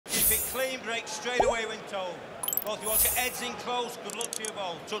Terrific, clean break straight away when told. Both you want your heads in close. Good luck to you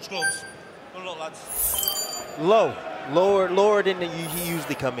both. Touch gloves. Good luck, lads. Lower than he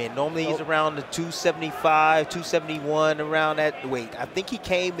usually come in. Normally he's around the 275, 271, around that weight. I think he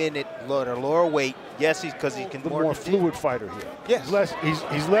came in at the lower weight. Yes, because he can more fluid fighter here. Yes.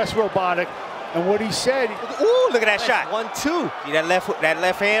 He's less robotic. And what he said. Ooh, look at that shot. 1-2. See that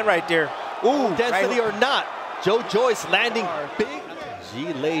left hand right there. Ooh, density or not, Joe Joyce landing big.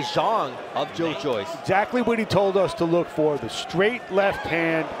 Zhilei Zhang of Joe Joyce. Exactly what he told us to look for, the straight left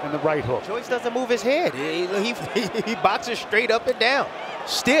hand and the right hook. Joyce doesn't move his head. He boxes straight up and down,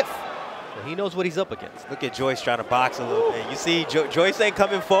 stiff. Well, he knows what he's up against. Look at Joyce trying to box a little bit. You see, Joyce ain't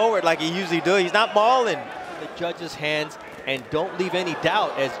coming forward like he usually does. He's not mauling. The judge's hands, and don't leave any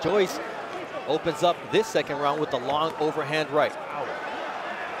doubt as Joyce opens up this second round with the long overhand right.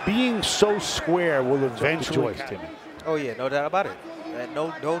 Being so square will eventually happen. Oh yeah, no doubt about it.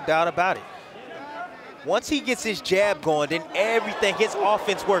 No doubt about it. Once he gets his jab going, then everything, his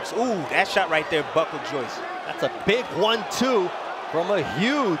offense works. Ooh, that shot right there buckled Joyce. That's a big 1-2 from a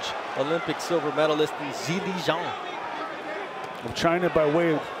huge Olympic silver medalist in Zhilei Zhang. From China by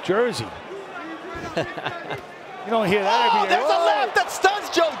way of Jersey. You don't hear that every day. There's a left that stuns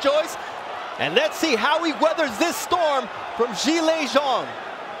Joe Joyce. And let's see how he weathers this storm from Zhilei Zhang.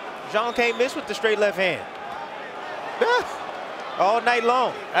 Zhang can't miss with the straight left hand. All night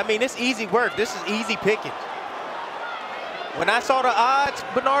long. I mean, it's easy work. This is easy picking. When I saw the odds,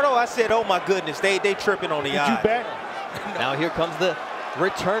 Bernardo, I said, oh my goodness, they tripping on the odds. Did you bet? Now here comes the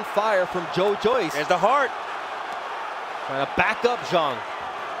return fire from Joe Joyce. There's the heart. Trying to back up Zhang.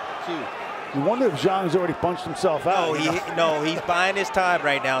 You wonder if Zhang's already punched himself out. No, he's buying his time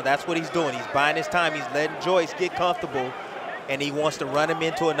right now. That's what he's doing. He's buying his time. He's letting Joyce get comfortable, and he wants to run him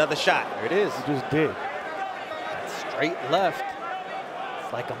into another shot. There it is. He just did. Straight left.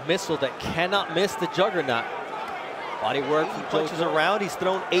 It's like a missile that cannot miss the juggernaut. Body work from punches around. He's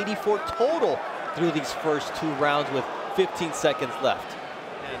thrown 84 total through these first 2 rounds with 15 seconds left.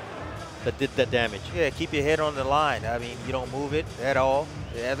 That did that damage. Yeah, keep your head on the line. I mean, you don't move it at all.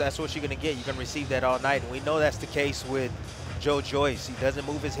 Yeah, that's what you're going to get. You're going to receive that all night. And we know that's the case with Joe Joyce. He doesn't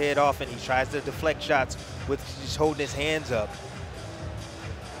move his head off, and he tries to deflect shots with just holding his hands up.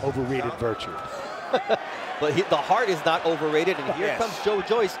 Overrated virtue. But the heart is not overrated. And here comes Joe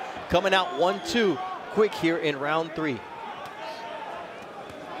Joyce coming out 1-2 quick here in round 3.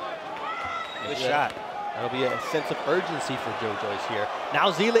 Good shot. That'll be a sense of urgency for Joe Joyce here. Now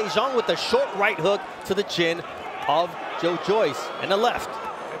Zhilei Zhang with the short right hook to the chin of Joe Joyce and the left.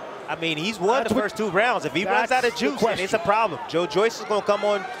 I mean, he's won the first 2 rounds. If he runs out of juice, then it's a problem. Joe Joyce is going to come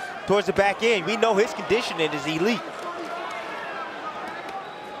on towards the back end. We know his conditioning is elite.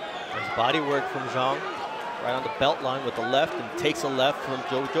 Nice body work from Zhang. Right on the belt line with the left, and takes a left from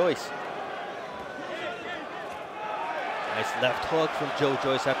Joe Joyce. Nice left hook from Joe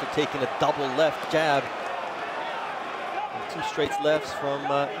Joyce after taking a double left jab. And 2 straight lefts from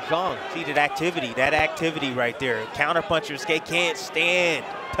Zhang. See that activity right there. Counter punchers, they can't stand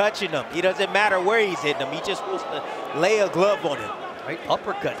touching him. It doesn't matter where he's hitting him. He just wants to lay a glove on him. Right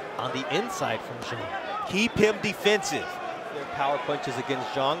uppercut on the inside from Zhang. Keep him defensive. Their power punches against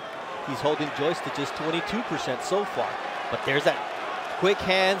Zhang. He's holding Joyce to just 22% so far. But there's that quick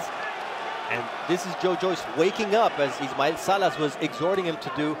hands. And this is Joe Joyce waking up, as Ismael Salas was exhorting him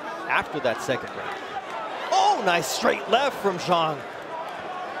to do after that second round. Oh, nice straight left from Zhang.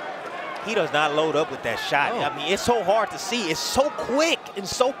 He does not load up with that shot. I mean, it's so hard to see. It's so quick and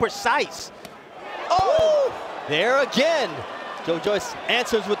so precise. Oh! There again. Joe Joyce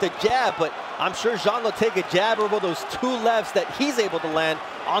answers with the jab, but I'm sure Zhang will take a jab over those 2 lefts that he's able to land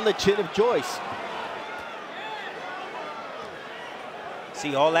on the chin of Joyce.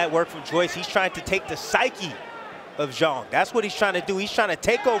 See all that work from Joyce. He's trying to take the psyche of Zhang. That's what he's trying to do. He's trying to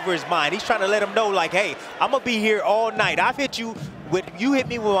take over his mind. He's trying to let him know, like, hey, I'm going to be here all night. I've hit you you hit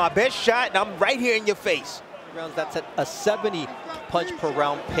me with my best shot, and I'm right here in your face. Rounds, that's at a 70 punch per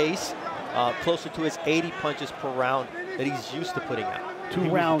round pace, closer to his 80 punches per round that he's used to putting out. 2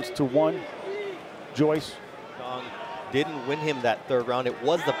 rounds to 1. Joyce. Zhang didn't win him that 3rd round. It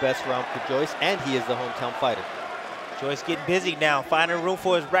was the best round for Joyce, and he is the hometown fighter. Joyce getting busy now, finding room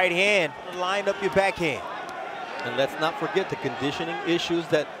for his right hand. Line up your backhand. And let's not forget the conditioning issues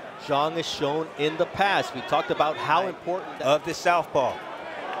that Zhang has shown in the past. We talked about how important that of the southpaw.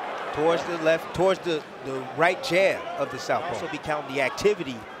 Towards the left, towards the right jab of the southpaw. Also be counting the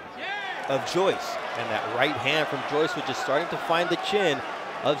activity of Joyce. And that right hand from Joyce, which is starting to find the chin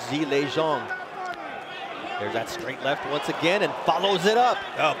of Zhilei Zhang. There's that straight left once again and follows it up.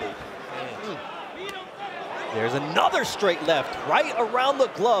 Double. There's another straight left, right around the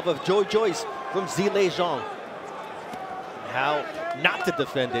glove of Joe Joyce from Zhilei Zhang. How not to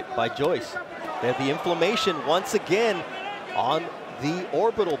defend it by Joyce. They have the inflammation once again on the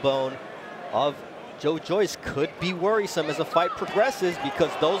orbital bone of Joe Joyce. Could be worrisome as the fight progresses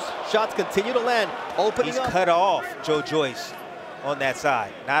because those shots continue to land, opening up. He's cut off Joe Joyce on that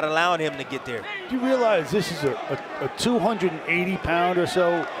side, not allowing him to get there. Do you realize this is a 280-pound or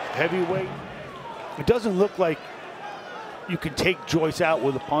so heavyweight? It doesn't look like you can take Joyce out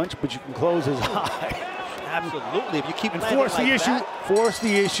with a punch, but you can close his eye. Absolutely. If you keep and landing force like the issue, that. force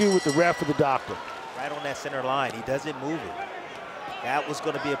the issue with the ref or the doctor. Right on that center line, he doesn't move it. That was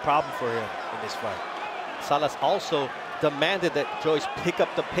going to be a problem for him in this fight. Salas also demanded that Joyce pick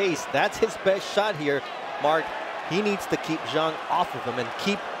up the pace. That's his best shot here, Mark. He needs to keep Zhang off of him and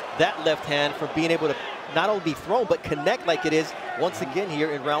keep that left hand from being able to not only be thrown, but connect like it is once again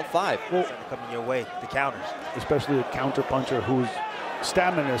here in round 5. Well, coming your way, the counters. Especially a counter puncher whose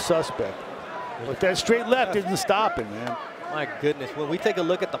stamina is suspect. But that straight left isn't stopping, man. My goodness, when we take a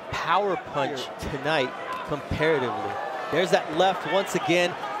look at the power punch tonight comparatively, there's that left once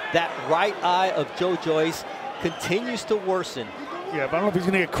again. That right eye of Joe Joyce continues to worsen. Yeah, but I don't know if he's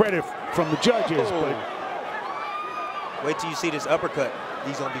going to get credit from the judges, but... Wait till you see this uppercut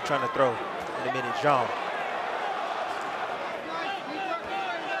he's going to be trying to throw in a minute, Zhang.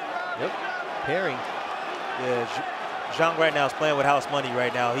 Yep, pairing. Yeah, Zhang right now is playing with house money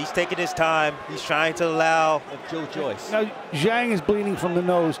right now. He's taking his time. He's trying to allow Joe Joyce. Now, Zhang is bleeding from the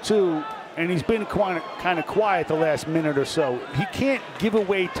nose, too, and he's been kind of quiet the last minute or so. He can't give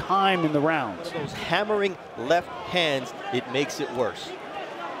away time in the rounds. Those hammering left hands, it makes it worse.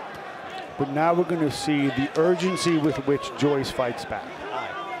 But now we're going to see the urgency with which Joyce fights back.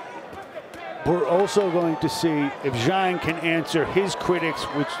 We're also going to see if Zhang can answer his critics,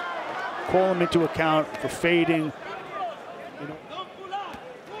 which call him into account for fading.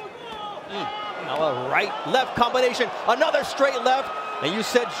 Now a right-left combination, another straight left. And you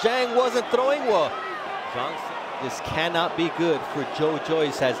said Zhang wasn't throwing? Well, Zhang, this cannot be good for Joe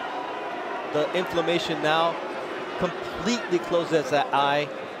Joyce as the inflammation now completely closes that eye.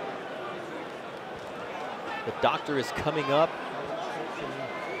 The doctor is coming up. Oh,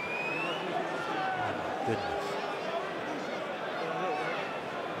 my goodness.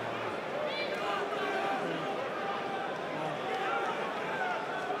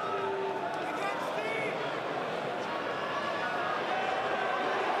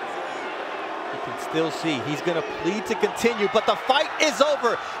 Still see he's going to plead to continue, but the fight is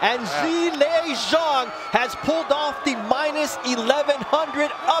over, and Zhilei Zhang has pulled off the minus 1100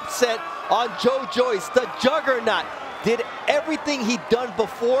 upset on Joe Joyce. The juggernaut did everything he'd done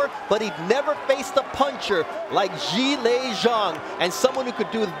before, but he'd never faced a puncher like Zhilei Zhang, and someone who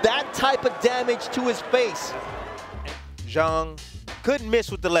could do that type of damage to his face. Zhang couldn't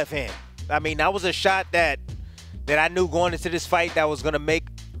miss with the left hand. I mean, that was a shot that I knew going into this fight that was going to make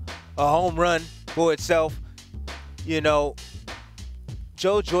a home run for itself. You know,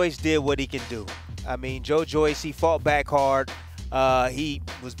 Joe Joyce did what he can do. I mean, Joe Joyce, he fought back hard. He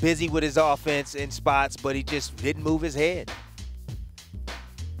was busy with his offense in spots, but he just didn't move his head.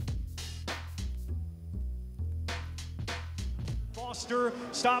 Foster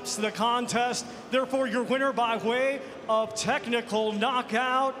stops the contest. Therefore, your winner by way of technical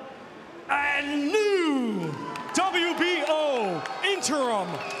knockout and new WBO interim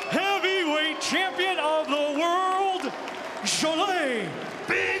heavyweight champion of the world, Zhilei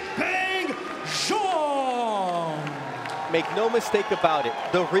Big Bang Zhang. Make no mistake about it,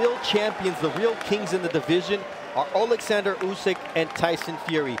 the real champions, the real kings in the division are Alexander Usyk and Tyson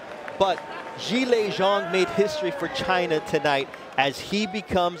Fury. But Zhilei Zhang made history for China tonight as he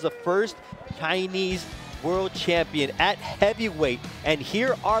becomes the first Chinese world champion at heavyweight. And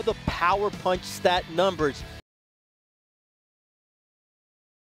here are the power punch stat numbers.